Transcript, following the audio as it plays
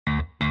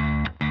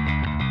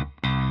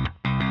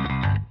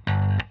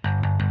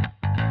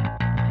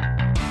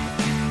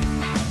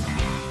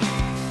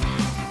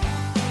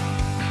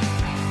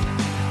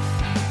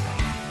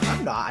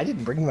I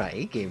didn't bring my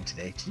A game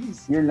today.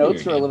 Jeez. Your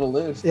notes are a little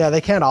loose. Yeah,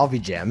 they can't all be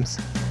gems.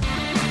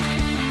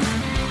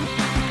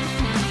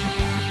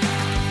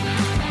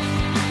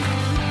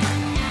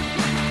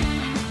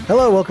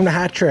 Hello, welcome to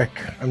Hat Trick.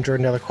 I'm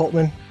Jordan Elliott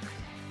Coltman,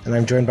 and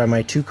I'm joined by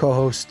my two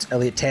co-hosts,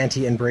 Elliot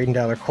Tanti and Braydon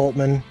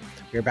Coltman.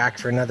 We're back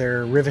for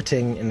another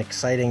riveting and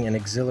exciting and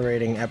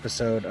exhilarating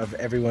episode of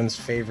everyone's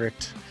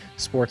favorite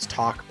sports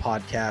talk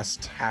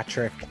podcast, Hat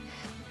Trick.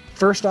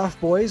 First off,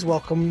 boys,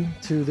 welcome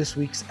to this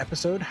week's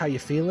episode. How you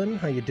feeling?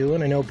 How you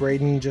doing? I know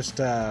Braydon just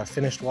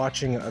finished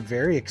watching a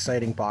very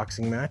exciting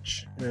boxing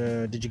match.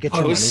 Did you get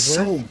your money's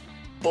worth? It was so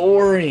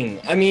boring.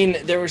 I mean,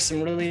 there were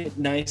some really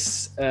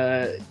nice,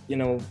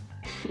 No,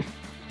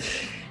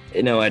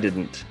 I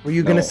didn't. Were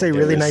you going to say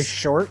really nice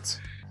shorts?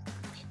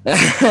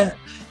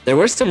 There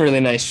were some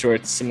really nice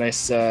shorts, some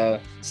nice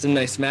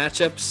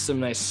matchups, some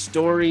nice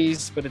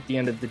stories, but at the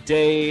end of the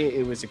day,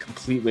 it was a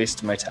complete waste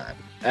of my time.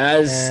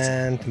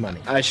 And money.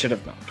 I should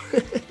have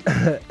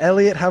known.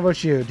 Elliot, how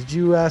about you? Did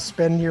you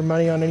spend your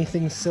money on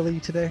anything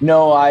silly today?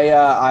 No,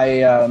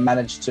 I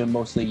managed to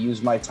mostly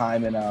use my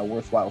time in a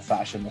worthwhile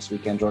fashion this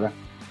weekend, Jordan.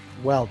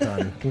 Well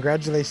done.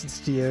 Congratulations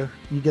to you.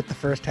 You get the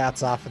first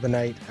hats off of the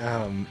night,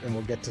 and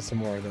we'll get to some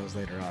more of those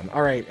later on.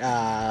 All right,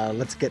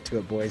 let's get to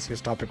it, boys.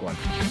 Here's topic one.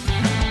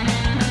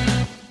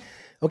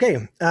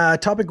 Okay,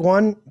 topic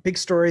one, big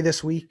story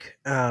this week.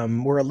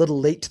 We're a little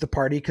late to the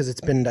party because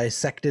it's been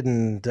dissected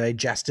and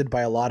digested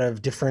by a lot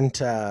of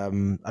different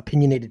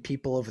opinionated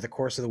people over the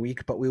course of the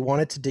week, but we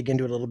wanted to dig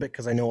into it a little bit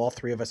because I know all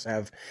three of us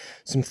have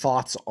some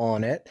thoughts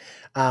on it.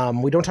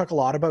 We don't talk a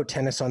lot about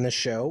tennis on this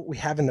show. We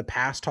have in the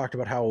past talked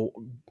about how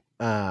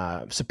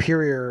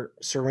superior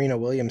Serena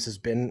Williams has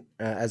been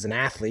as an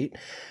athlete,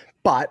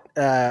 but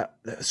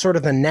sort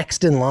of the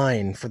next in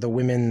line for the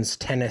women's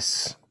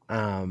tennis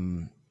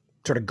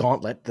sort of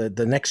gauntlet,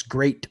 the next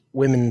great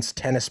women's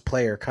tennis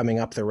player coming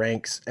up the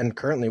ranks and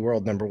currently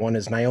world number one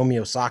is Naomi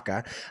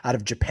Osaka out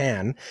of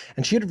Japan.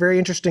 And she had a very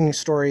interesting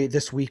story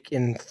this week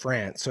in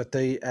France. So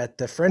at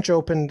the French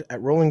Open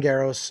at Roland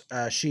Garros,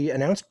 she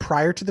announced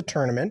prior to the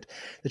tournament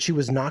that she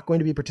was not going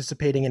to be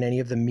participating in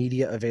any of the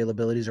media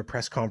availabilities or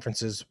press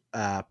conferences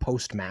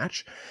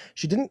post-match.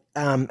 She didn't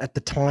at the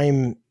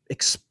time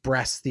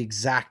express the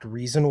exact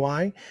reason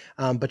why,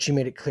 but she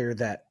made it clear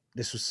that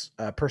this was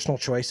a personal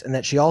choice, and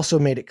that she also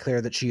made it clear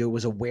that she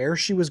was aware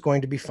she was going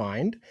to be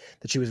fined,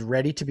 that she was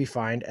ready to be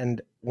fined, and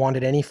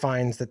wanted any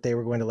fines that they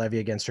were going to levy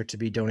against her to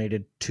be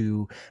donated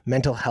to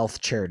mental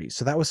health charities.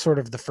 So that was sort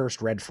of the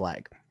first red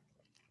flag.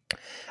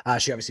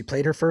 She obviously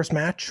played her first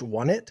match,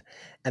 won it,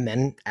 and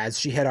then, as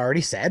she had already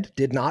said,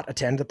 did not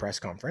attend the press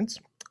conference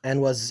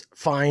and was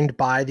fined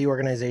by the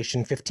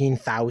organization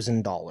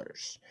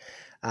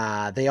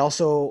 $15,000. They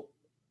also...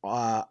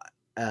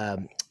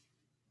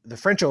 the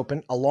French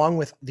Open, along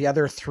with the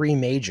other three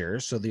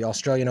majors, so the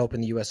Australian Open,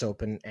 the US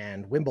Open,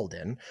 and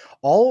Wimbledon,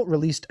 all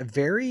released a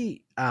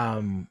very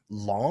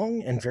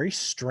long and very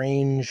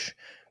strange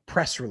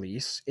press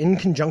release in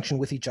conjunction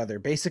with each other,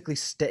 basically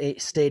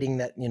stating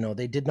that,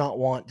 they did not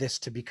want this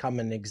to become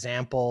an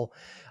example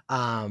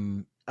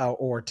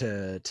or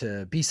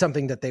to be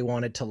something that they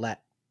wanted to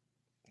let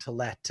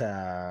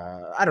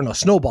I don't know,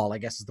 snowball, I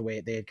guess is the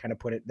way they had kind of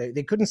put it.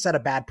 They couldn't set a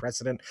bad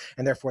precedent,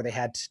 and therefore they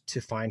had to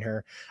fine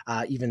her,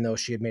 even though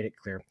she had made it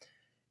clear.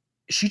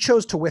 She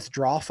chose to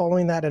withdraw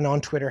following that, and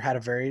on Twitter had a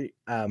very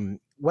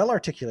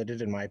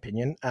well-articulated, in my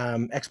opinion,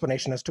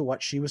 explanation as to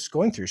what she was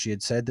going through. She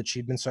had said that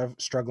she'd been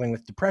struggling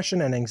with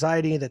depression and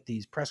anxiety, that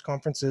these press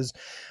conferences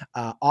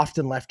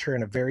often left her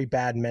in a very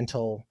bad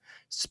mental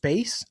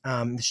space.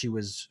 She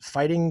was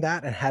fighting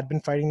that and had been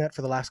fighting that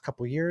for the last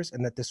couple of years,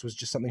 and that this was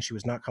just something she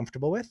was not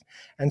comfortable with.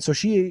 And so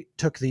she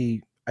took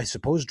the, I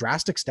suppose,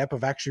 drastic step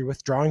of actually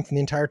withdrawing from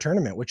the entire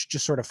tournament, which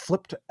just sort of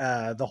flipped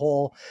the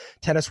whole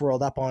tennis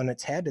world up on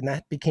its head. And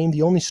that became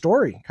the only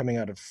story coming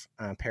out of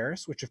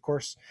Paris, which of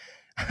course,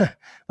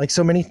 like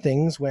so many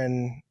things,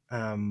 when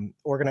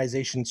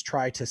organizations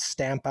try to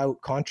stamp out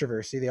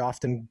controversy, they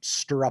often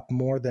stir up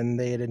more than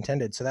they had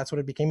intended. So that's what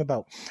it became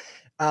about.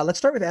 Let's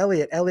start with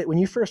Elliot. Elliot, when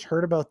you first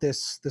heard about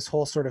this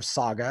whole sort of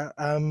saga,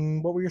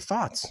 what were your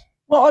thoughts?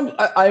 Well,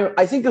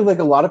 I think like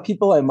a lot of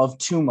people, I'm of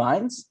two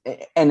minds,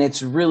 and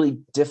it's really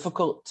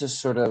difficult to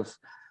sort of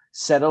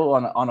settle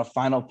on a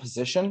final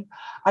position.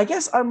 I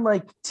guess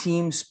unlike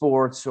team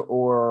sports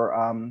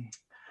or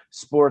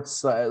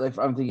sports, like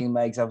I'm thinking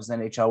my examples in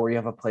NHL, where you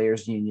have a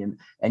players union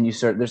and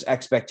there's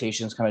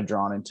expectations kind of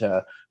drawn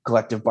into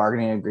collective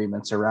bargaining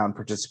agreements around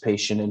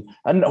participation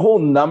and a whole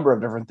number of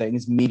different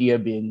things, media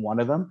being one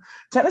of them.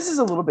 Tennis is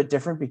a little bit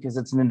different because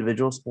it's an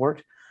individual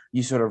sport.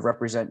 You sort of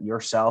represent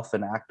yourself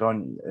and act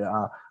on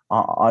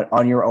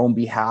your own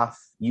behalf.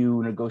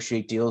 You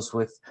negotiate deals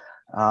with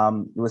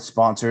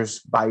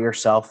sponsors by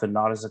yourself and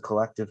not as a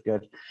collective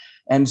good.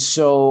 And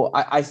so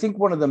I think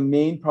one of the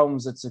main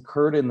problems that's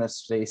occurred in this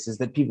space is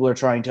that people are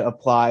trying to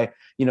apply,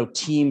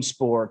 team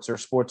sports or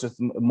sports with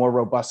more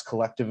robust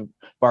collective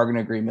bargain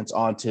agreements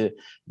onto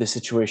the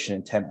situation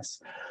in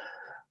tennis.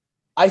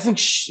 I think,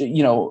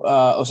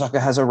 Osaka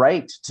has a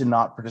right to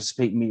not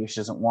participate in media. She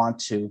doesn't want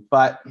to,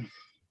 but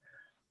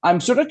I'm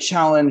sort of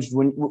challenged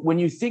when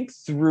you think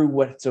through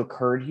what's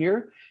occurred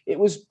here. It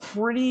was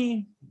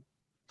pretty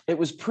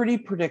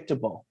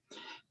predictable,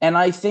 and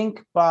I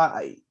think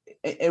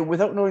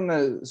without knowing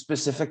the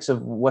specifics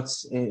of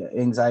what's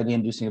anxiety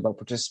inducing about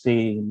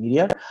participating in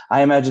media,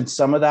 I imagine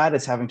some of that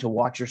is having to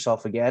watch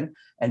yourself again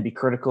and be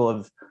critical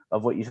of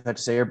what you've had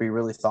to say, or be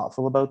really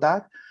thoughtful about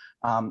that.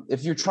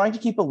 If you're trying to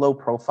keep a low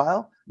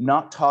profile,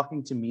 not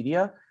talking to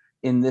media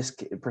in this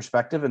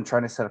perspective and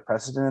trying to set a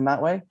precedent in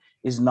that way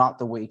is not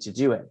the way to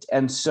do it.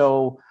 And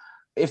so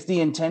if the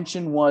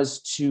intention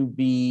was to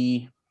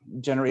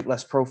generate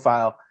less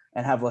profile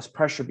and have less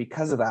pressure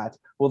because of that,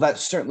 well,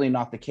 that's certainly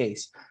not the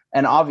case.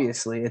 And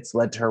obviously it's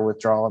led to her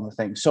withdrawal on the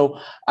thing. So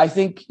I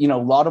think,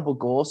 laudable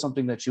goal,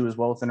 something that she was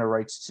well within her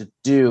rights to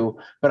do,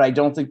 but I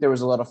don't think there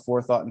was a lot of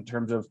forethought in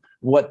terms of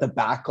what the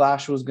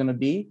backlash was going to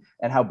be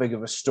and how big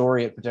of a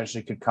story it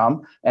potentially could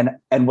come, and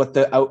what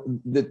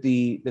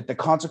the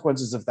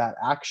consequences of that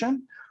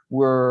action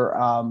were,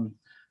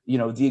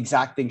 the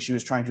exact thing she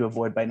was trying to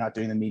avoid by not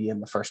doing the media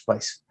in the first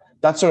place.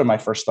 That's sort of my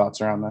first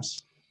thoughts around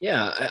this.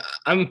 Yeah,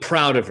 I'm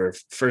proud of her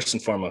first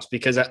and foremost,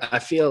 because I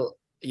feel,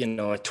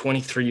 at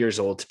 23 years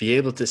old, to be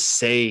able to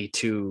say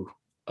to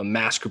a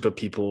mass group of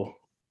people,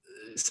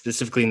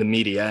 specifically in the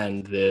media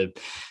and the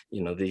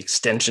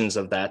extensions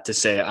of that, to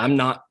say, I'm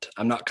not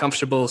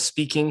comfortable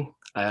speaking.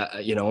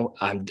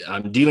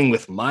 I'm dealing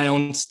with my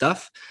own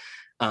stuff.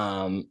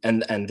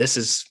 And this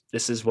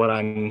is what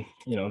I'm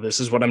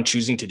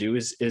choosing to do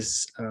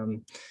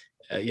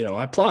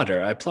I applaud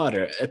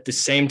her. At the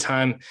same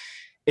time,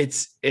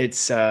 it's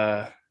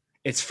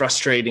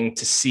frustrating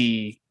to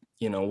see,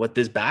 what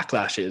this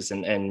backlash is.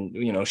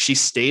 And she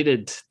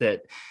stated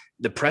that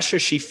the pressure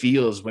she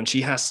feels when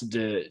she has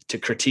to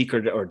critique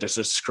or to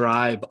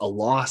describe a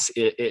loss,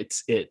 it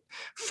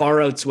far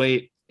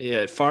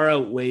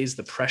outweighs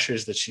the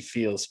pressures that she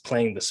feels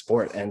playing the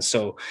sport. And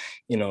so,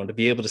 to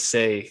be able to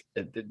say,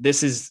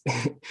 this is,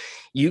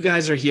 you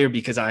guys are here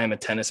because I am a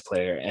tennis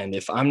player. And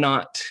if I'm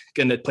not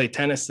going to play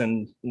tennis,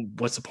 then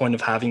what's the point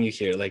of having you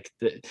here? Like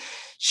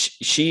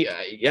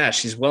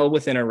she's well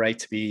within her right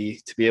to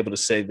be able to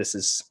say, this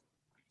is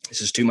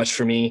too much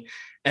for me.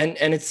 And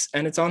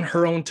it's on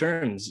her own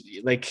terms.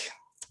 Like,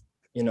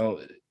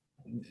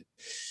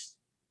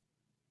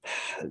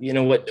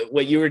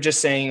 what you were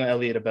just saying,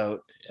 Elliot,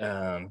 about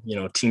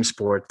team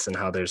sports and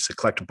how there's a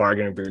collective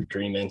bargaining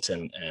agreement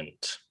and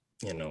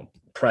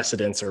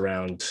precedents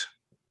around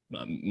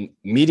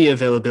media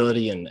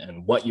availability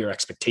and what your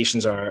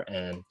expectations are.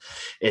 And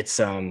it's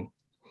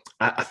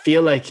I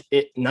feel like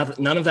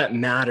none of that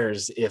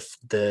matters if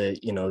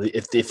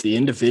if the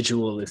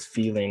individual is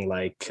feeling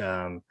like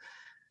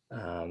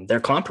they're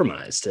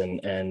compromised,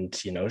 and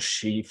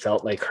she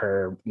felt like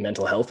her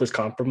mental health was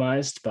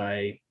compromised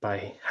by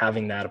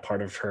having that a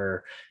part of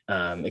her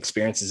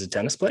experience as a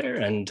tennis player,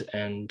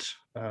 and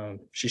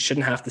she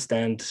shouldn't have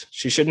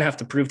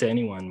to prove to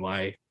anyone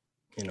why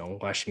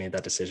she made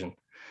that decision.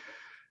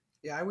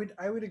 Yeah,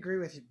 I would agree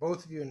with you,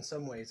 both of you in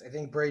some ways. I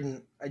think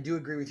Braydon, I do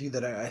agree with you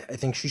that I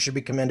think she should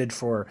be commended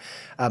for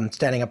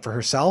standing up for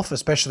herself,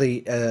 especially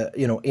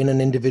in an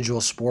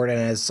individual sport, and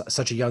as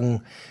such a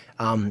young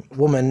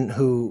woman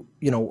who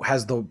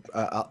has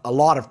a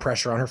lot of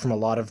pressure on her from a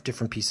lot of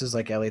different pieces.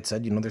 Like Elliot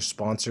said, there's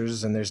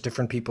sponsors and there's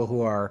different people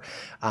who are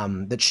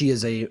that she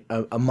is a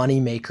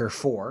money maker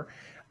for.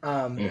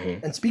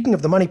 And speaking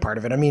of the money part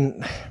of it, I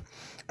mean,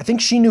 I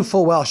think she knew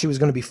full well she was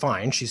going to be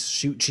fine.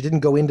 She didn't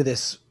go into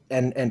this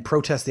and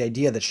protest the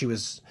idea that she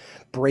was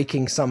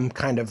breaking some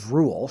kind of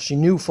rule. She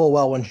knew full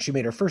well when she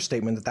made her first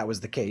statement that was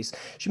the case.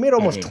 She made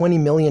almost $20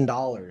 million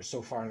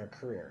so far in her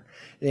career.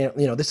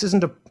 This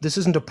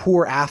isn't a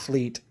poor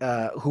athlete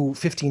who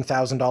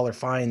 $15,000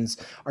 fines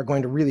are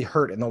going to really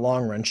hurt in the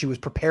long run. She was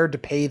prepared to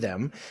pay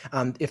them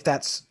if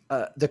that's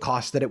the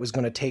cost that it was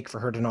going to take for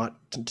her to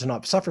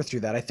not suffer through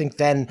that. I think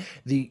then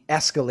the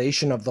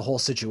escalation of the whole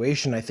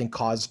situation, I think,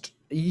 caused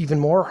even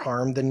more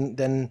harm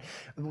than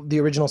the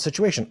original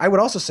situation. I would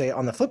also say,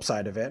 on the flip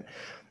side of it,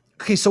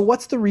 okay, so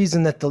what's the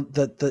reason that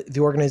the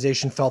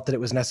organization felt that it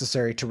was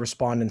necessary to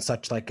respond in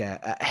such like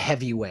a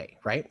heavy way,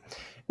 right?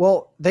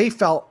 Well, they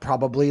felt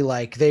probably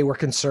like they were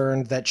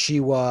concerned that she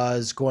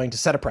was going to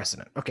set a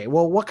precedent. Okay,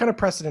 well, what kind of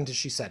precedent is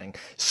she setting?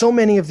 So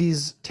many of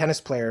these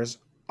tennis players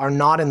are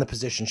not in the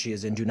position she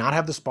is in, do not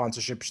have the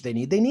sponsorship they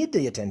need. They need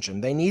the attention.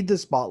 They need the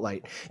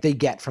spotlight they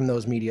get from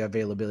those media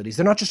availabilities.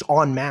 They're not just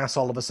en masse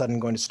all of a sudden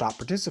going to stop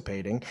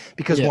participating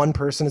because one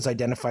person has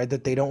identified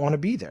that they don't want to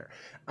be there.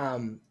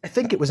 I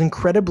think it was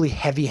incredibly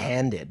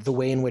heavy-handed, the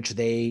way in which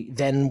they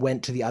then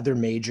went to the other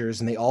majors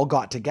and they all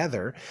got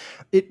together.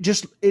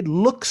 It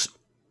looks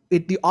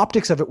the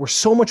optics of it were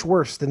so much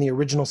worse than the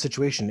original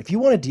situation. If you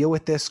want to deal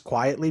with this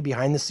quietly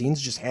behind the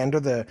scenes, just hand her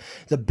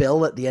the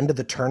bill at the end of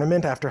the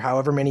tournament after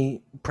however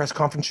many press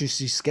conferences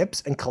she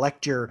skips and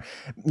collect your,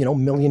 $1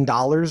 million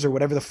or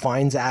whatever the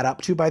fines add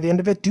up to by the end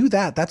of it. Do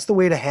that. That's the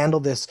way to handle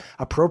this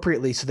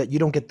appropriately so that you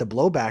don't get the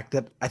blowback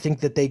that I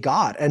think that they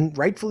got, and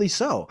rightfully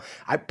so.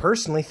 I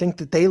personally think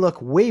that they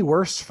look way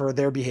worse for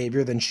their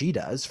behavior than she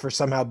does, for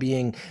somehow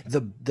being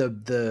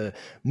the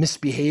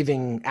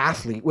misbehaving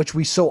athlete, which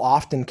we so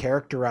often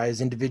characterize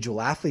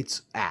individual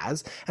athletes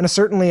as. And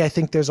certainly I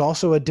think there's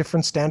also a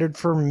different standard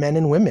for men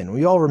and women.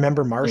 We all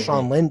remember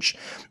Marshawn Lynch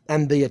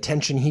and the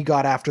attention he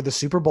got after the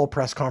Super Bowl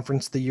press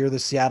conference the year the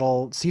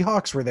Seattle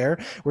Seahawks were there,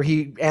 where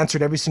he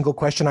answered every single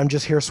question, "I'm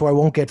just here so I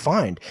won't get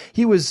fined."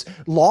 He was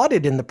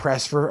lauded in the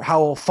press for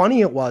how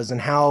funny it was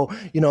and how,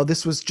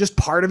 this was just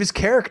part of his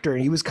character.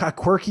 He was a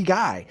quirky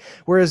guy.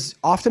 Whereas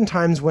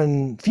oftentimes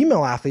when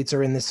female athletes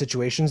are in these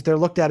situations, they're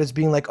looked at as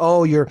being like,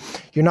 "Oh, you're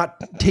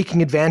not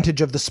taking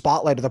advantage of the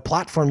spotlight or the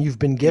platform you've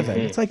been given."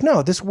 It's like,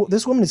 no, this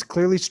woman is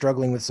clearly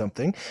struggling with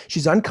something.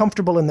 She's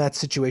uncomfortable in that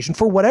situation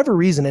for whatever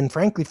reason. And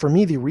frankly, for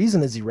me, the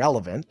reason is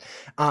irrelevant.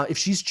 If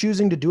she's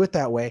choosing to do it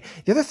that way.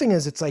 The other thing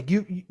is, it's like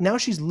now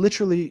she's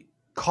literally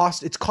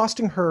it's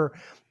costing her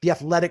the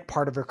athletic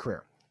part of her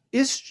career.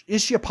 Is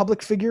she a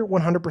public figure?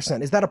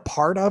 100%. Is that a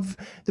part of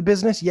the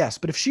business? Yes.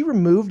 But if she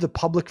removed the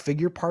public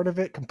figure part of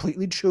it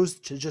completely, chose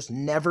to just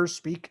never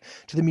speak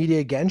to the media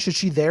again, should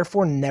she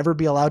therefore never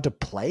be allowed to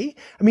play?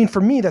 I mean, for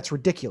me, that's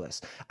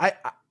ridiculous.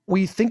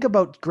 We think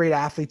about great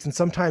athletes, and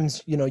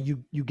sometimes,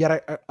 you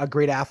get a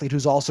great athlete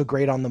who's also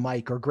great on the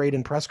mic or great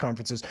in press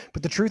conferences.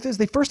 But the truth is,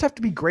 they first have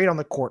to be great on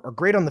the court or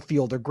great on the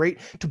field or great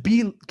to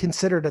be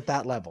considered at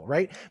that level,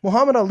 right?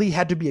 Muhammad Ali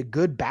had to be a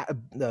good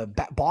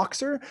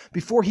boxer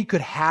before he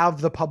could have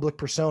the public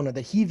persona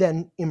that he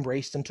then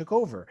embraced and took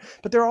over.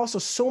 But there are also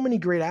so many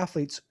great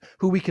athletes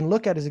who we can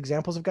look at as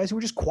examples of guys who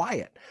were just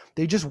quiet.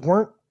 They just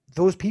weren't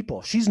those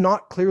people. She's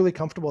not clearly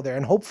comfortable there,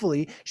 and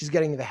hopefully she's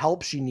getting the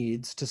help she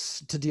needs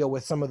to deal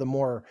with some of the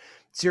more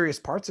serious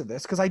parts of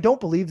this, because I don't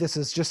believe this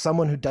is just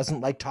someone who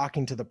doesn't like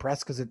talking to the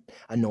press because it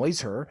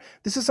annoys her.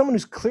 This is someone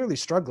who's clearly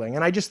struggling,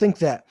 and I just think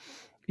that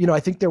I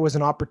think there was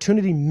an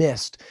opportunity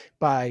missed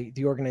by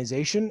the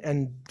organization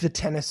and the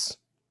tennis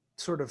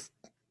sort of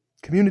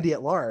community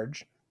at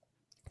large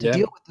to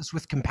deal with this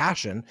with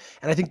compassion.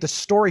 And I think the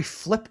story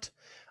flipped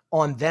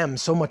on them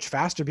so much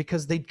faster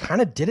because they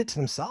kind of did it to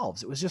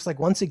themselves. It was just like,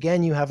 once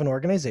again, you have an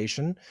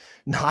organization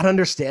not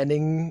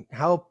understanding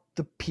how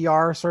the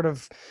PR sort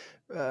of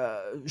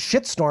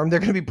shitstorm they're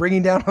going to be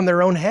bringing down on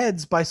their own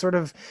heads by sort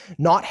of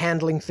not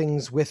handling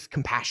things with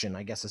compassion,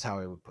 I guess is how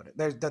I would put it.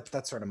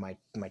 That's sort of my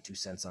 2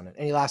 cents on it.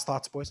 Any last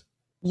thoughts, boys?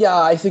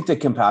 Yeah, I think the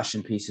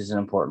compassion piece is an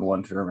important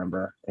one to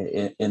remember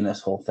in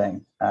this whole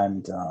thing.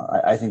 And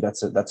I think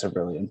that's a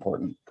really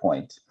important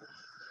point.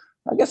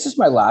 I guess just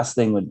my last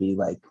thing would be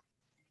like,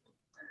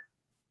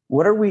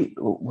 what are we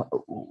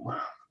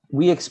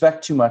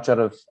expect too much out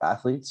of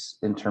athletes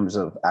in terms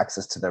of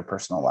access to their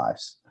personal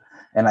lives.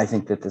 And I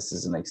think that this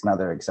is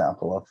another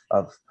example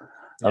of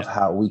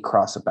how we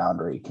cross a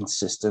boundary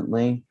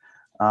consistently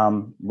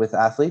with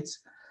athletes.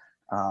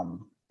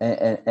 And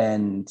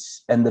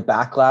the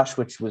backlash,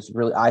 which was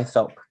really, I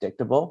felt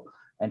predictable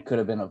and could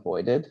have been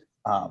avoided,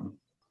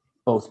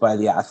 both by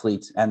the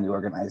athletes and the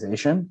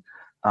organization,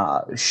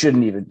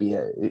 shouldn't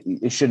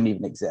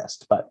even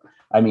exist. But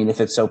I mean,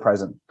 if it's so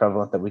prevalent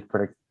that we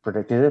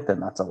predicted it, then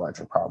that's a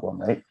larger problem,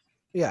 right?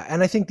 Yeah,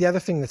 and I think the other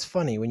thing that's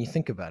funny when you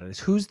think about it is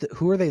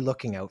who are they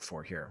looking out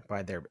for here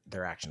by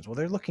their actions? Well,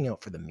 they're looking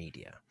out for the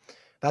media.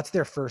 That's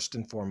their first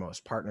and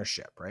foremost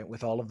partnership, right?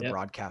 With all of the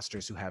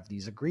broadcasters who have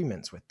these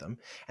agreements with them.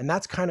 And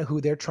that's kind of who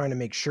they're trying to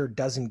make sure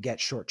doesn't get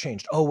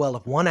shortchanged. Oh, well,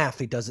 if one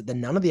athlete does it, then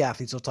none of the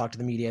athletes will talk to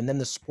the media and then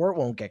the sport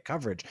won't get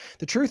coverage.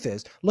 The truth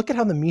is, look at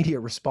how the media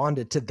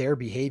responded to their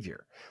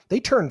behavior. They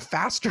turned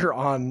faster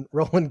on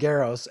Roland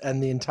Garros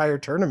and the entire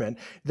tournament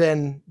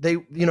than they,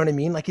 you know what I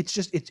mean? Like, it's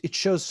just, it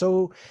shows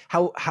so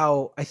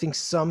how I think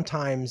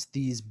sometimes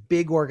these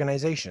big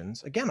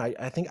organizations, again,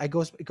 I think I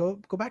go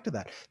back to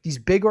that. These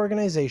big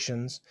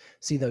organizations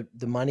see the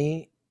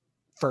money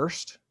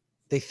first.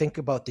 They think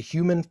about the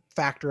human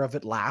factor of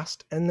it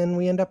last. And then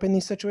we end up in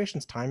these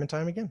situations time and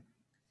time again.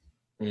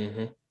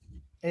 Mm-hmm.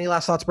 Any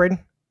last thoughts, Braydon?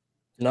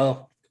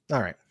 No.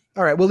 All right.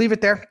 We'll leave it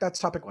there. That's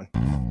topic 1.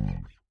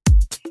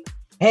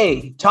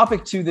 Hey,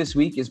 topic 2 this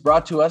week is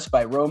brought to us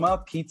by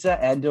Roma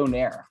Pizza and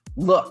Donair.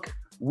 Look,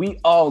 we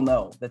all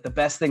know that the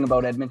best thing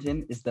about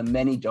Edmonton is the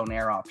many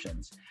Donair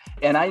options.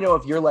 And I know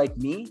if you're like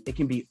me, it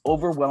can be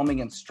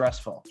overwhelming and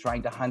stressful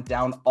trying to hunt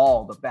down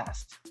all the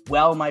best.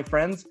 Well, my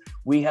friends,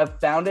 we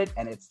have found it,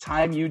 and it's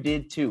time you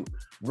did too.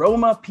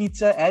 Roma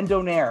Pizza and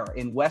Donair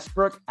in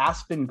Westbrook,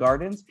 Aspen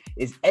Gardens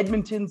is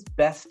Edmonton's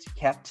best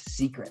kept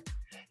secret.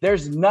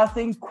 There's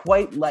nothing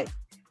quite like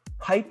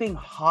piping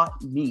hot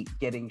meat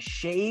getting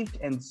shaved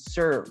and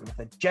served with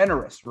a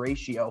generous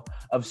ratio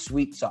of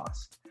sweet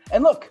sauce.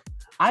 And look,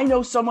 I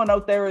know someone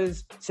out there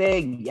is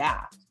saying,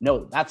 yeah,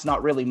 no, that's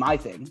not really my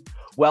thing.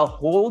 Well,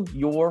 hold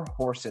your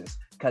horses,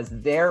 because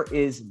there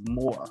is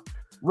more.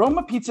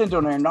 Roma Pizza and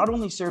Donair not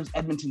only serves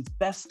Edmonton's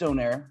best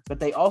donair, but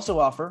they also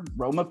offer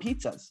Roma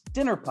pizzas,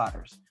 dinner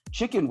platters,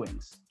 chicken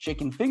wings,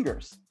 chicken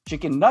fingers,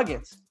 chicken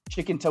nuggets,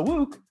 chicken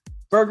tawuk,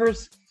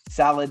 burgers,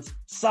 salads,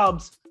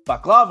 subs,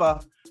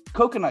 baklava,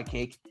 coconut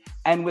cake,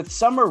 and with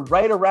summer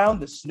right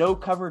around the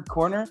snow-covered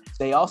corner,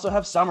 they also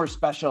have summer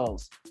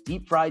specials,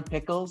 deep-fried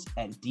pickles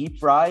and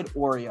deep-fried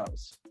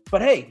Oreos.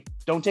 But hey,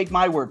 don't take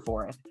my word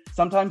for it.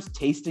 Sometimes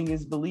tasting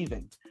is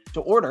believing.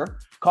 To order,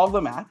 call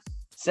them at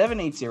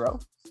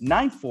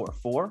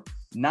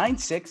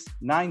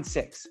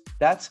 780-944-9696.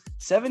 That's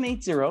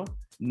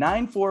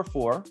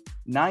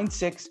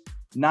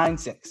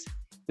 780-944-9696.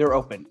 They're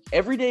open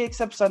every day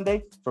except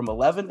Sunday from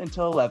 11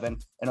 until 11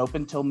 and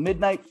open till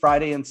midnight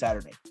Friday and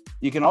Saturday.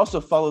 You can also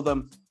follow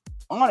them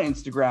on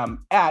Instagram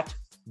at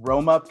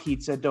Roma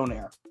Pizza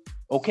Donair.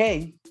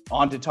 Okay,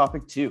 on to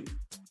topic 2.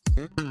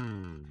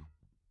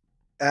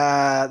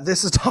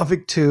 This is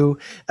topic 2.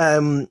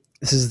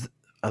 This is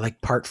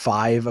like part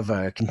 5 of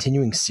a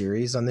continuing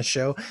series on this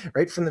show.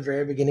 Right from the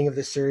very beginning of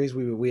this series,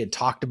 we had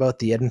talked about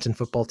the Edmonton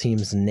football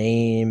team's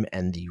name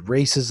and the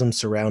racism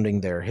surrounding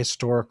their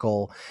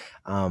historical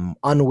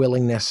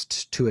unwillingness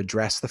to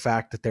address the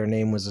fact that their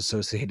name was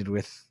associated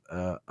with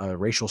a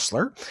racial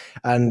slur.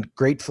 And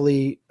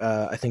gratefully,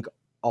 I think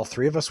all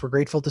 3 of us were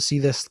grateful to see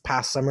this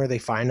past summer. They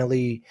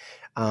finally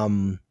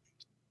had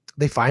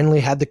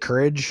the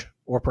courage,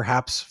 or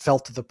perhaps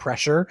felt the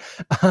pressure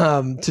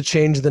to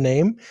change the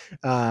name.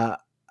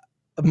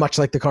 Much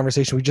like the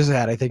conversation we just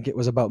had, I think it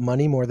was about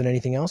money more than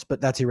anything else, but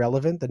that's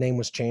irrelevant. The name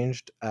was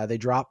changed. They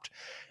dropped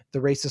the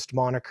racist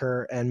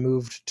moniker and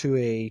moved to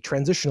a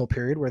transitional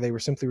period where they were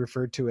simply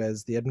referred to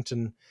as the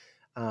Edmonton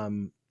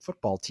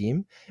football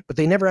team, but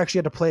they never actually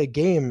had to play a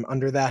game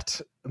under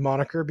that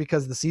moniker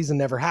because the season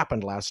never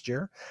happened last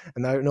year.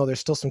 And I know there's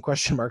still some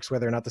question marks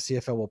whether or not the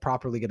CFL will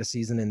properly get a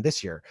season in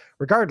this year.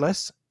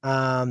 Regardless,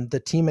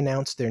 the team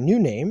announced their new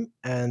name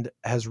and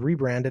has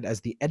rebranded as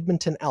the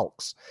Edmonton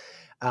Elks.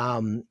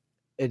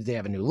 They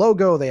have a new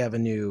logo. They have a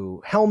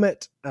new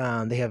helmet.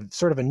 They have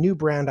sort of a new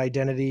brand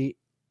identity.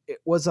 It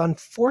was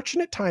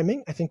unfortunate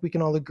timing. I think we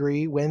can all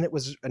agree when it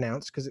was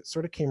announced, because it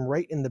sort of came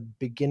right in the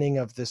beginning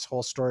of this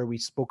whole story we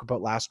spoke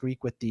about last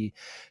week with the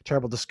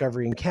terrible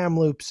discovery in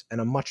Kamloops and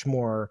a much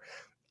more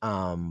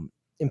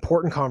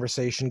important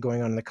conversation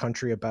going on in the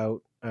country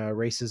about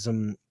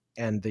racism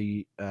and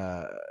the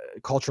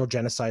cultural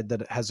genocide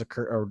that has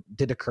occurred or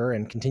did occur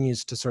and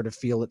continues to sort of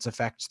feel its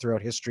effects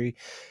throughout history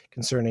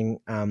concerning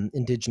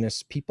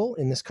Indigenous people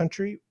in this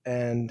country.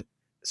 And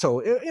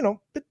so,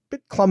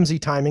 bit clumsy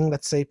timing,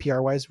 let's say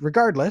PR wise.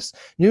 Regardless,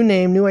 new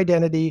name, new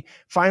identity,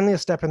 finally a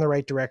step in the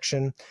right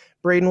direction.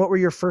 Braydon, what were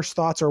your first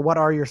thoughts, or what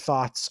are your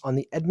thoughts on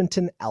the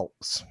Edmonton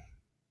Elks?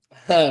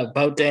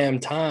 About damn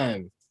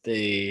time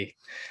they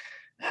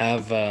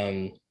have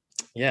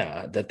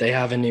that they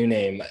have a new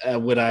name.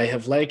 Would I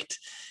have liked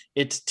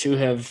it to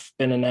have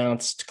been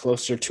announced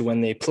closer to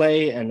when they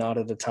play and not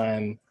at a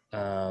time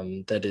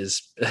that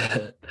is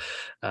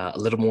a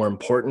little more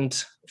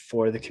important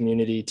for the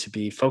community to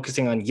be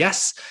focusing on?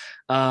 Yes.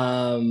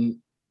 I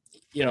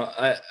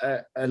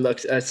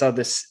saw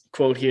this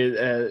quote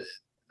here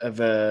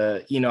of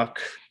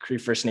Enoch Cree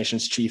First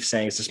Nations chief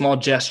saying, "It's a small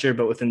gesture,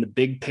 but within the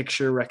big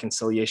picture,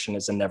 reconciliation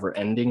is a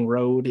never-ending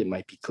road. It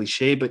might be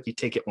cliche, but you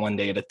take it one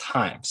day at a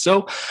time."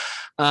 So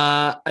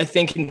I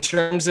think in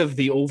terms of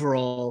the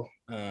overall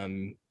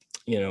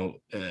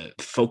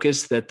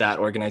focus that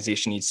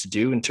organization needs to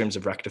do in terms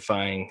of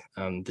rectifying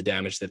the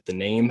damage that the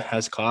name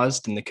has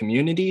caused in the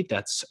community,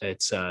 it's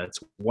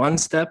one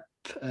step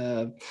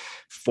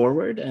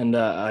forward, and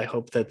I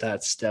hope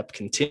that step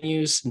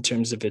continues in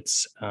terms of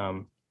its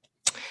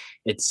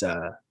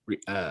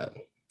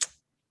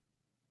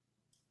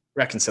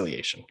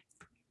reconciliation.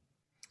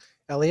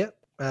 Elliot,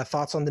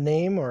 thoughts on the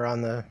name or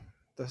on the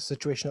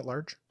situation at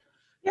large?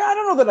 Yeah, I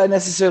don't know that I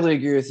necessarily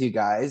agree with you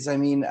guys. I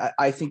mean,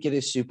 I think it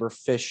is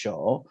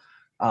superficial,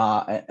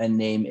 a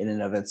name in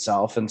and of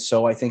itself. And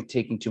so I think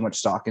taking too much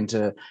stock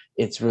into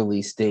its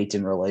release date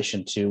in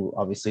relation to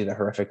obviously the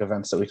horrific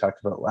events that we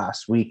talked about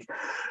last week.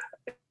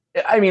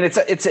 I mean,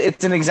 it's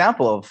an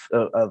example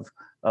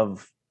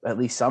of at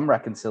least some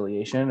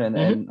reconciliation.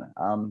 And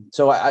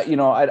so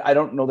I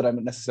don't know that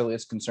I'm necessarily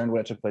as concerned when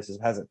it took place as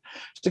it hasn't.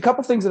 Just a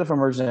couple of things that have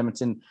emerged in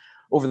Edmonton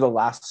over the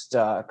last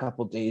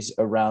couple of days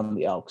around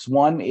the Elks.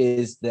 One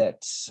is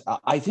that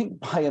I think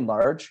by and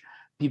large,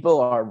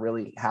 people are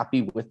really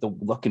happy with the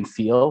look and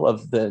feel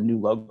of the new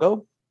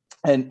logo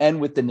and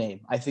with the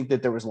name. I think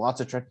that there was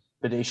lots of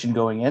trepidation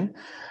going in.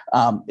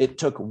 It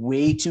took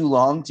way too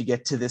long to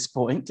get to this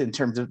point in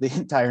terms of the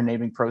entire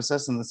naming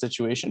process and the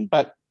situation.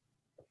 But,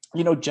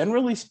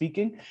 generally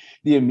speaking,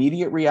 the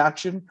immediate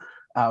reaction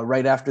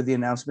right after the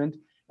announcement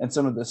and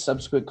some of the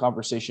subsequent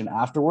conversation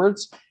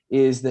afterwards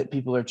is that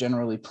people are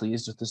generally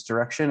pleased with this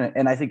direction.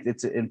 And I think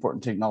it's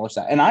important to acknowledge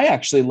that. And I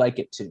actually like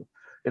it too.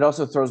 It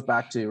also throws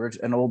back to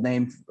an old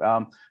name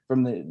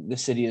from the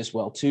city as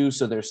well too.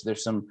 So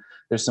there's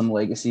some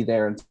legacy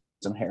there and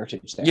some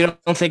heritage there. You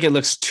don't think it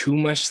looks too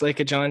much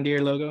like a John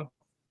Deere logo?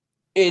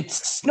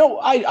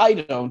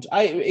 I don't.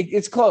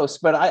 It's close,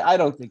 but I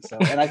don't think so.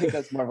 And I think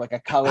that's more of like a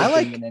color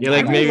thing. And you're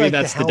like, really maybe like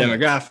that's the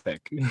demographic.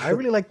 I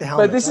really like the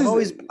But helmets.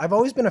 this I've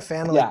always been a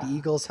fan of Yeah. like the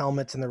Eagles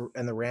helmets and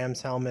the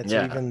Rams helmets, or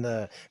Yeah. even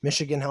the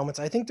Michigan helmets.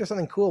 I think there's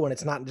something cool when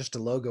it's not just a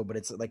logo, but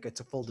it's like it's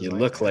a full You design.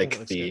 look I think like it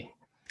looks the good.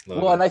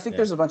 logo. Well, and I think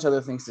there's a bunch of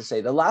other things to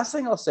say. The last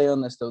thing I'll say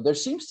on this, though, there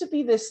seems to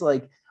be this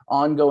like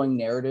ongoing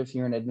narrative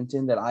here in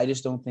Edmonton that I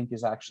just don't think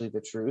is actually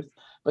the truth.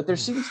 But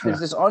there's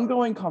this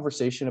ongoing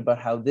conversation about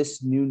how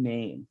this new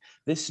name,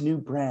 this new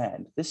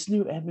brand, this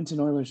new Edmonton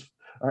Oilers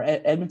or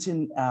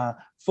Edmonton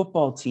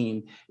football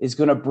team is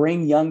going to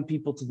bring young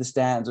people to the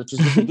stands, which is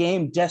what the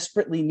game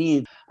desperately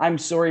needs. I'm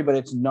sorry, but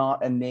it's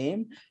not a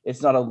name.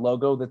 It's not a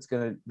logo that's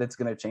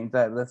gonna change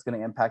that. That's going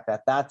to impact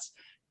that. That's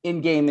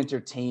in-game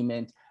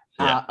entertainment.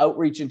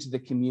 Outreach into the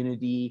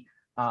community,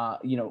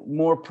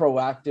 more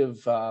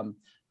proactive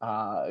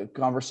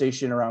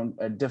conversation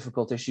around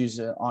difficult issues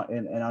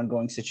and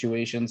ongoing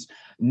situations,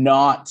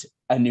 not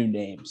a new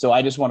name. So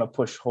I just want to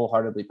push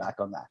wholeheartedly back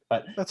on that.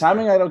 But that's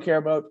timing, fair. I don't care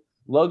about.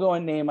 Logo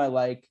and name I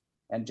like,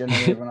 and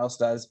generally everyone else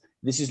does.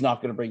 This is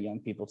not going to bring young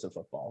people to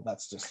football.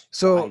 That's just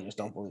I just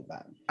don't believe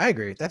that. I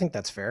agree. I think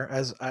that's fair.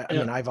 I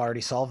mean, I've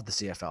already solved the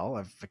CFL.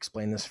 I've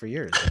explained this for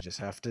years. You just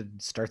have to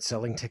start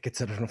selling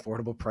tickets at an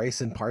affordable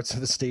price in parts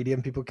of the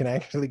stadium people can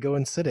actually go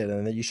and sit in,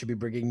 and that you should be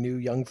bringing new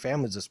young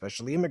families,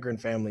 especially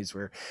immigrant families,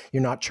 where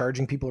you're not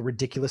charging people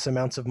ridiculous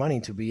amounts of money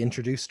to be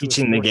introduced to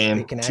teaching a sport the game,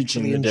 they can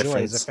actually enjoy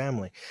difference. as a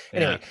family.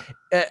 Anyway,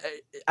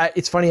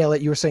 it's funny,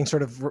 Elliot, you were saying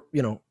sort of,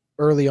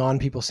 early on,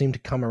 people seem to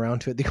come around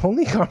to it. The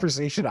only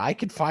conversation I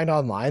could find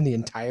online the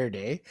entire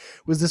day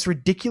was this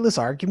ridiculous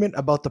argument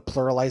about the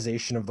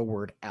pluralization of the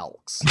word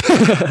Elks.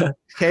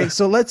 Okay,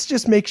 so let's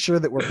just make sure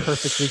that we're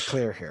perfectly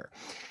clear here.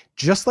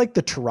 Just like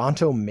the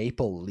Toronto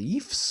Maple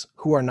Leafs,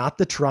 who are not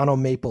the Toronto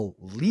Maple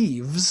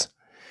Leaves,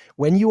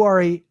 when you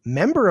are a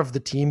member of the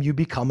team, you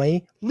become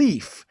a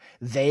Leaf.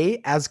 They,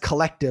 as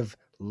collective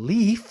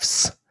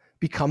Leafs,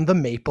 become the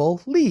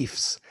Maple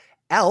Leafs.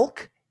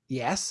 Elk,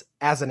 yes,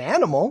 as an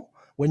animal,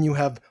 when you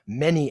have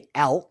many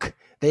elk,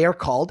 they are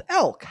called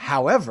elk.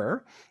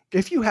 However,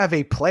 if you have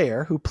a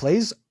player who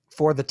plays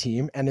for the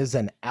team and is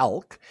an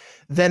elk,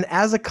 then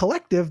as a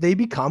collective, they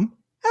become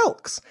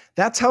Elks.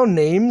 That's how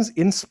names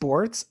in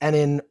sports and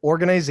in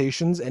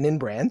organizations and in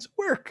brands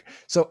work.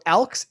 So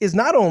Elks is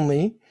not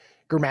only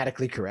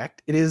grammatically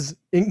correct, it is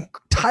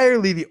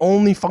entirely the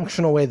only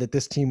functional way that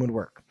this team would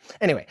work.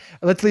 Anyway,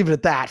 let's leave it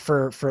at that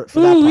for that part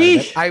of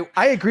it.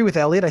 I agree with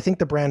Elliot. I think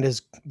the brand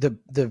is the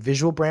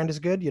visual brand is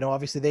good.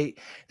 Obviously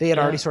they had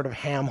already sort of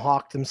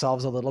ham-hocked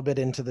themselves a little bit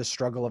into the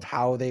struggle of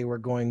how they were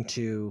going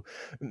to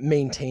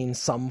maintain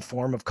some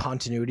form of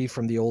continuity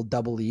from the old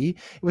double E.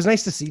 It was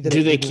nice to see that.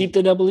 Do they keep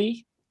the double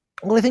E?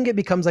 Well, I think it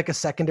becomes like a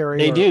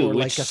secondary or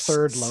like a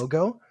third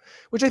logo,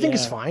 which I think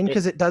is fine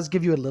because it does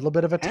give you a little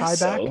bit of a tie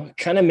back. It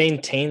kind of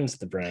maintains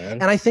the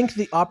brand. And I think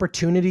the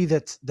opportunity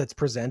that's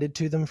presented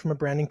to them from a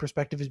branding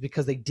perspective is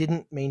because they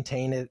didn't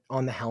maintain it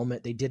on the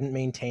helmet. They didn't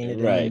maintain it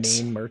in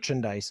the main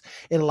merchandise.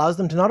 It allows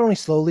them to not only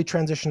slowly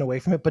transition away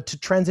from it, but to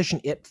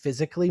transition it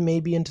physically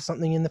maybe into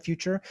something in the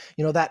future.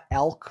 That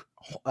elk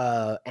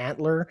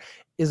antler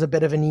is a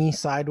bit of an E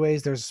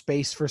sideways. There's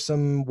space for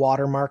some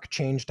watermark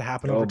change to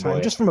happen over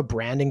time. Just from a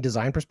branding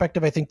design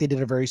perspective, I think they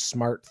did a very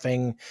smart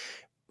thing,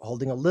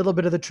 holding a little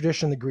bit of the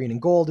tradition. The green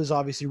and gold is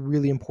obviously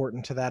really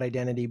important to that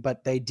identity,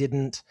 but they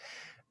didn't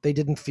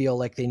feel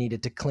like they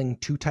needed to cling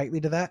too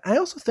tightly to that. I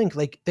also think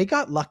like they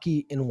got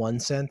lucky in one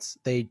sense.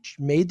 They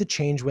made the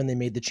change when they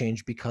made the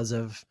change because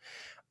of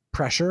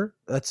pressure.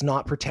 Let's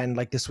not pretend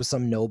like this was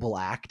some noble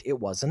act. It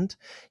wasn't.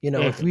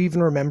 If we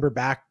even remember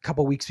back a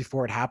couple of weeks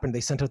before it happened,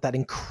 they sent out that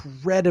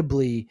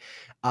incredibly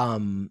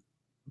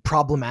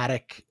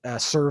problematic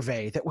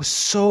survey that was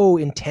so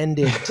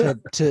intended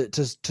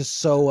to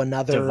sow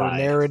another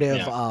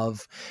narrative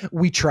of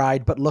we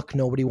tried, but look,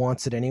 nobody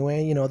wants it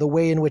anyway. The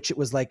way in which it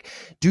was like,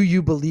 do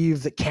you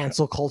believe that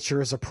cancel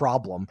culture is a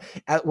problem?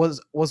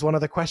 Was one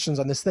of the questions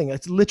on this thing.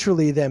 It's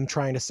literally them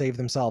trying to save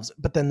themselves.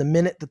 But then the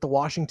minute that the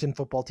Washington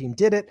football team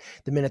did it,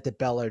 the minute that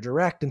Bel Air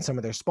Direct and some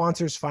of their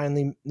sponsors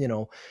finally,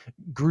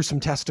 grew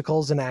some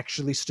testicles and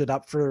actually stood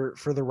up for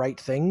the right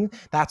thing,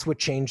 that's what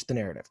changed the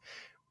narrative.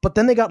 But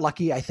then they got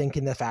lucky, I think,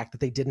 in the fact that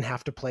they didn't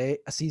have to play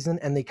a season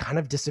and they kind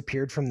of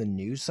disappeared from the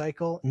news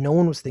cycle. No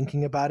one was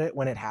thinking about it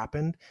when it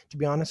happened, to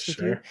be honest with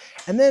you.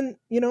 And then,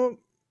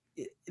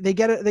 they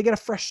get a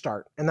fresh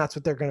start, and that's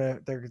what they're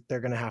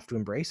gonna have to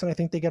embrace. And I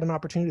think they get an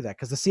opportunity to that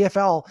because the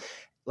CFL,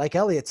 like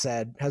Elliot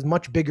said, has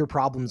much bigger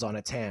problems on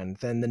its hand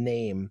than the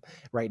name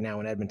right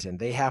now in Edmonton.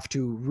 They have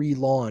to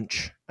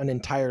relaunch an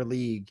entire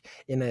league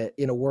in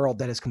a world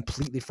that has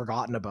completely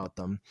forgotten about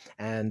them,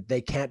 and they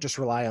can't just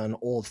rely on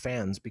old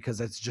fans because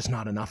it's just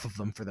not enough of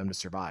them for them to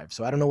survive.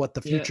 So I don't know what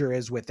the future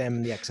is with them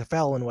in the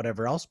XFL and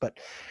whatever else, but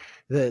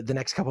the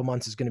next couple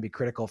months is going to be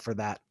critical for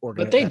that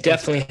organization. But they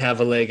definitely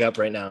have a leg up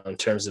right now in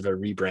terms of a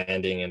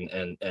rebranding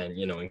and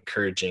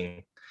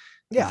encouraging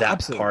that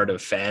absolutely. Part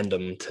of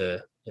fandom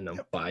to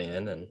buy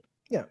in. And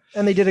Yeah,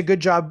 and they did a good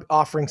job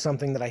offering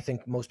something that I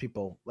think most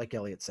people, like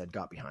Elliot said,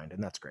 got behind,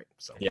 and that's great.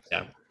 So,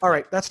 yeah. All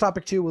right, that's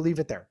topic 2. We'll leave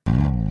it there.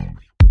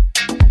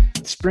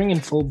 Spring in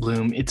full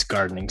bloom, it's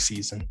gardening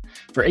season.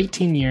 For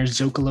 18 years,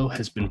 Zocalo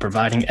has been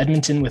providing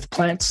Edmonton with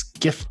plants,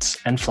 gifts,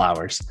 and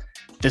flowers.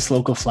 This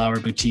local flower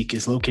boutique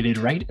is located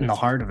right in the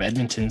heart of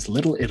Edmonton's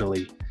Little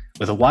Italy.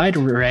 With a wide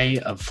array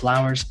of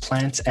flowers,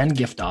 plants, and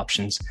gift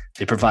options,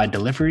 they provide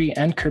delivery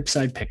and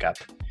curbside pickup.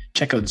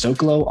 Check out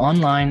Zocalo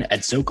online at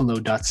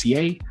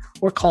zocalo.ca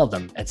or call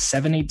them at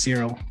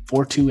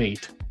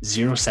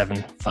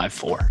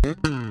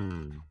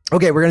 780-428-0754.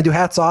 Okay, we're going to do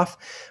hats off.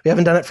 We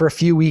haven't done it for a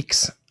few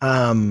weeks.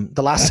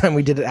 The last time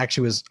we did it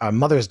actually was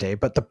Mother's Day,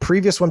 but the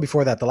previous one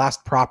before that, the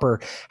last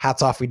proper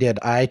hats off we did,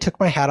 I took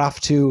my hat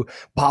off to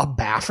Bob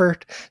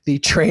Baffert, the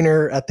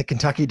trainer at the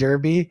Kentucky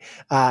Derby,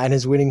 and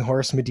his winning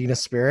horse, Medina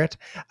Spirit.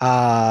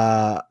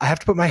 I have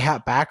to put my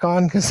hat back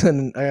on because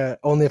then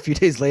only a few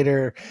days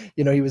later,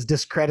 he was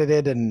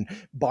discredited and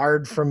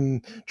barred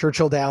from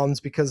Churchill Downs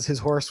because his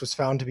horse was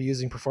found to be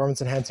using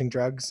performance-enhancing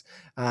drugs.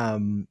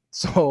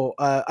 So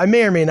I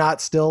may or may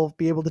not still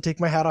be able to take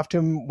my hat off to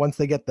him once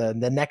they get the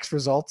next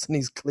results and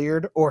he's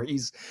cleared or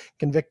he's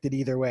convicted,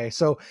 either way.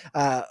 So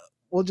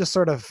we'll just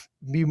sort of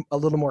be a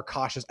little more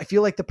cautious. I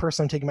feel like the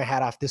person I'm taking my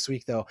hat off this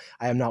week, though,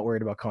 I am not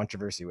worried about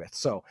controversy with.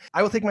 So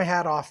I will take my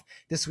hat off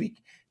this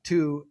week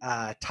to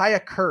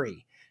Taya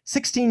Curry,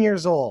 16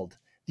 years old,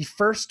 the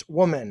first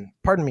woman,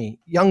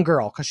 young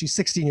girl, because she's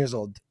 16 years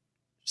old,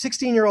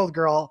 16-year-old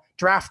girl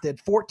drafted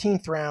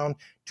 14th round,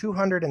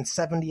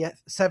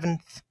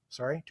 207th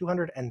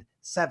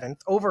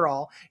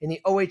overall in the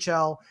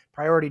OHL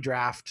priority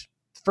draft.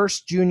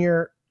 First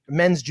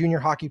men's junior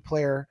hockey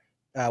player,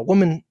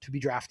 woman to be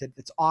drafted.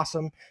 It's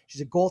awesome.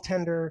 She's a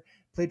goaltender,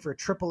 played for a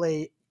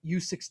AAA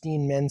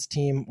U16 men's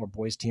team, or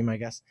boys team, I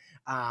guess.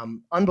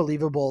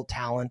 Unbelievable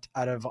talent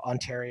out of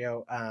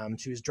Ontario.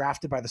 She was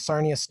drafted by the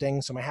Sarnia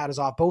Sting, so my hat is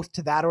off both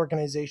to that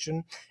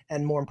organization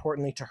and, more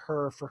importantly, to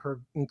her for her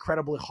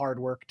incredibly hard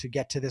work to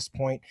get to this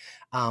point.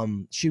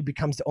 She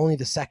becomes only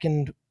the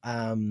second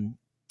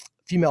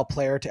female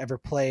player to ever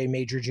play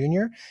major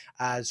junior,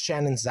 as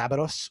Shannon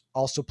Zabaros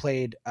also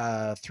played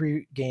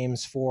 3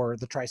 games for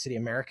the Tri-City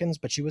Americans,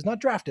 but she was not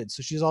drafted.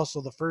 So she's also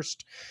the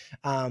first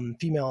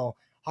female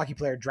hockey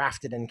player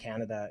drafted in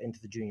Canada into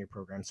the junior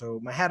program.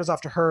 So my hat is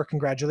off to her.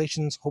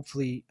 Congratulations.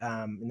 Hopefully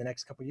in the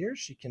next couple of years,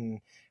 she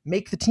can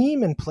make the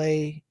team and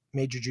play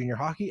major junior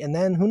hockey. And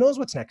then who knows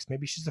what's next?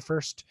 Maybe she's the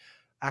first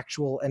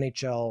actual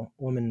NHL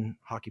woman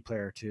hockey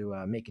player to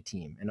make a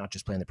team and not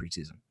just play in the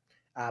preseason.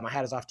 My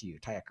hat is off to you,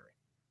 Taya Curry.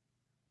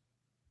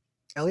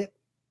 Elliot?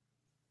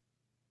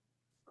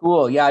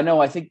 Cool. Yeah,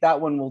 I think that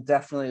one will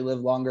definitely live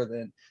longer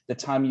than the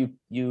time you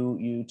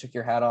took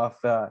your hat off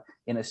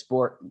in a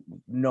sport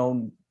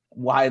known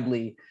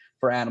widely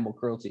for animal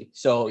cruelty.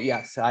 So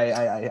yes,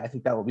 I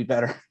think that will be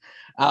better.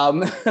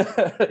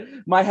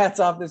 My hat's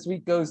off this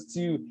week goes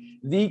to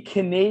the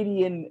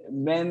Canadian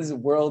men's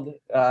world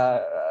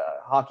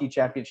hockey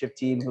championship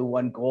team, who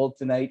won gold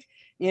tonight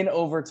in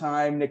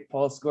overtime. Nick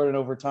Paul scored in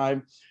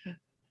overtime,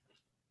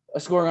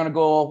 scoring on a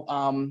goal,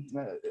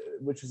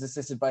 which was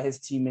assisted by his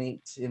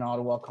teammate in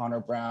Ottawa, Connor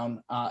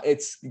Brown.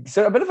 It's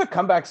a bit of a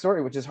comeback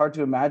story, which is hard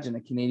to imagine,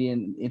 a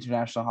Canadian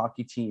international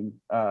hockey team,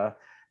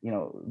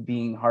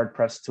 being hard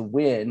pressed to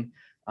win.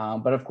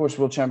 But of course,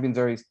 world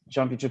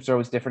championships are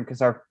always different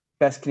because our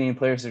best Canadian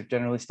players are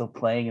generally still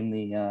playing in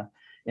the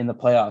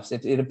playoffs.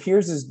 It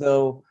appears as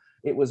though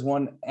it was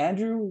one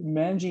Andrew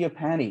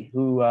Mangiapane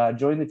who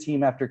joined the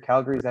team after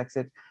Calgary's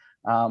exit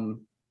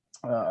from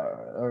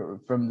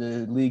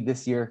the league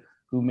this year,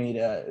 who made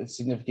a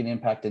significant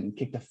impact and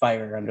kicked a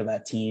fire under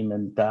that team,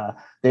 and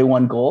they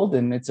won gold.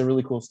 And it's a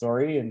really cool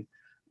story. And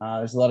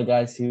there's a lot of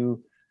guys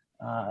who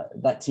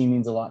that team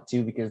means a lot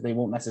to, because they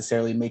won't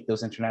necessarily make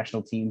those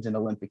international teams in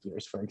Olympic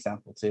years, for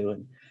example,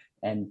 too.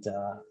 And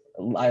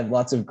I have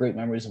lots of great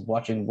memories of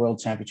watching World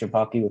Championship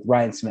hockey with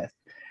Ryan Smith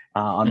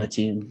on the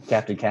team,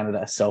 Captain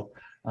Canada. So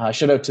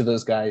shout out to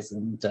those guys,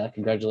 and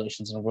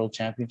congratulations on a World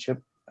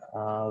Championship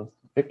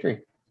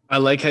victory. I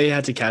like how you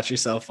had to catch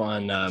yourself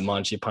on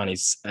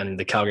Mangiapane's and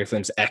the Calgary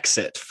Flames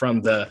exit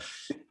from the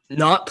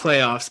not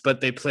playoffs, but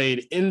they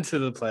played into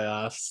the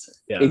playoffs.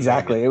 Yeah,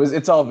 exactly.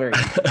 It's all very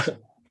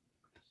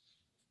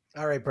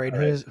All right, Braydon,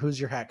 right. Who's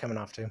your hat coming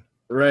off to?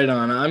 Right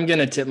on. I'm going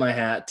to tip my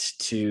hat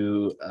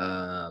to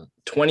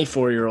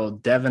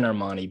 24-year-old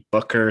Devin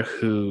Booker,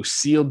 who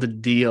sealed the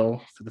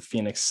deal for the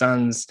Phoenix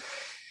Suns,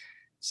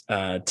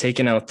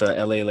 taking out the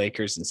LA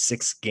Lakers in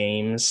 6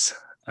 games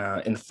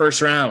in the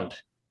first round.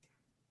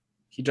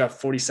 He dropped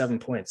 47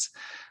 points.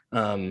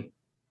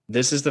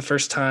 This is the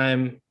first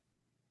time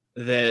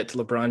that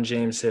LeBron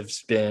James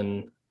has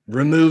been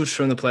removed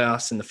from the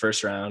playoffs in the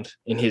first round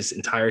in his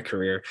entire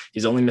career.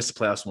 He's only missed the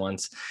playoffs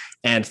once.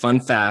 And fun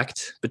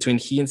fact, between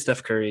he and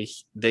Steph Curry,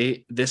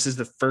 this is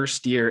the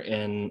first year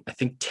in, I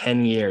think,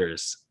 10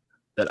 years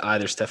that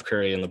either Steph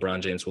Curry and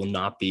LeBron James will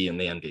not be in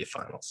the NBA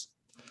Finals.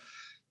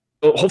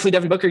 So hopefully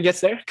Devin Booker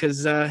gets there,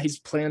 because he's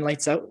playing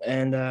lights out,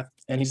 and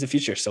he's the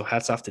future. So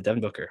hats off to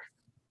Devin Booker.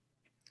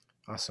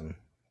 Awesome.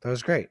 That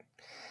was great.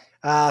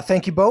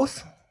 Thank you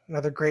both.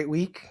 Another great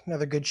week,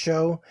 another good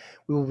show.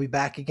 We will be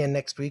back again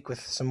next week with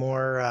some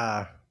more,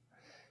 I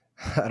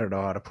don't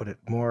know how to put it,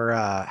 more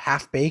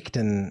half-baked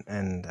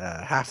and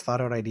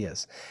half-thought-out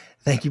ideas.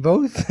 Thank you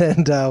both,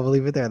 and we'll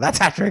leave it there. That's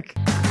Patrick.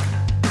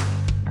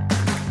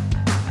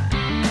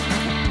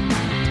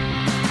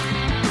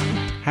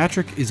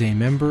 Hattrick is a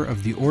member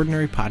of the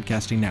Ordinary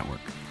Podcasting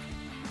Network.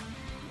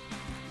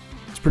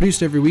 It's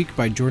produced every week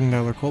by Jordan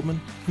Elliott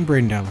and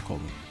Braydon Elliott. You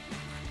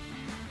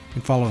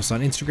can follow us on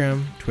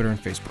Instagram, Twitter,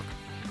 and Facebook.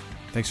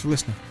 Thanks for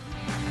listening.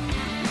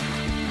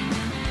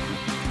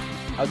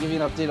 I'll give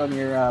you an update on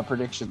your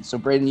predictions. So,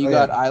 Braydon, you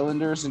got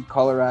Islanders and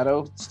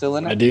Colorado still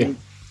in it? I do.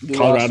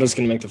 Colorado's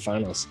going to make the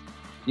finals.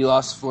 You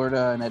lost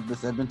Florida and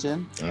with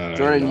Edmonton.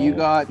 Jordan, you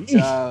got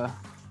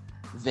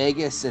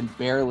Vegas and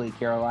barely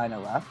Carolina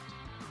left.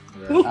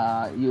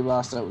 You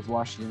lost out with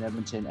Washington and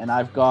Edmonton. And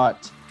I've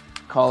got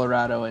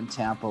Colorado and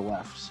Tampa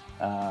left.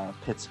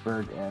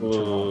 Pittsburgh and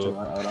Toronto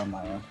are out on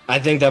my own. I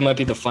think that might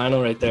be the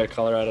final right there,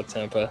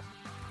 Colorado-Tampa.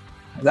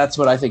 That's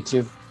what I think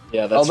too.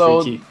 Yeah, that's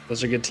freaky.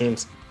 Those are good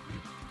teams.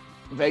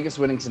 Vegas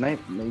winning tonight,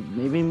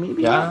 maybe.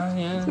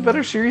 Yeah. It's a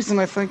better series than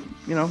I think,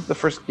 the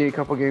first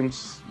couple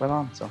games went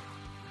on. So,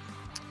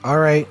 all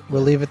right,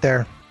 we'll leave it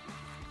there.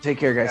 Take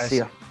care, guys. See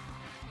ya.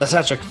 That's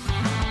Patrick.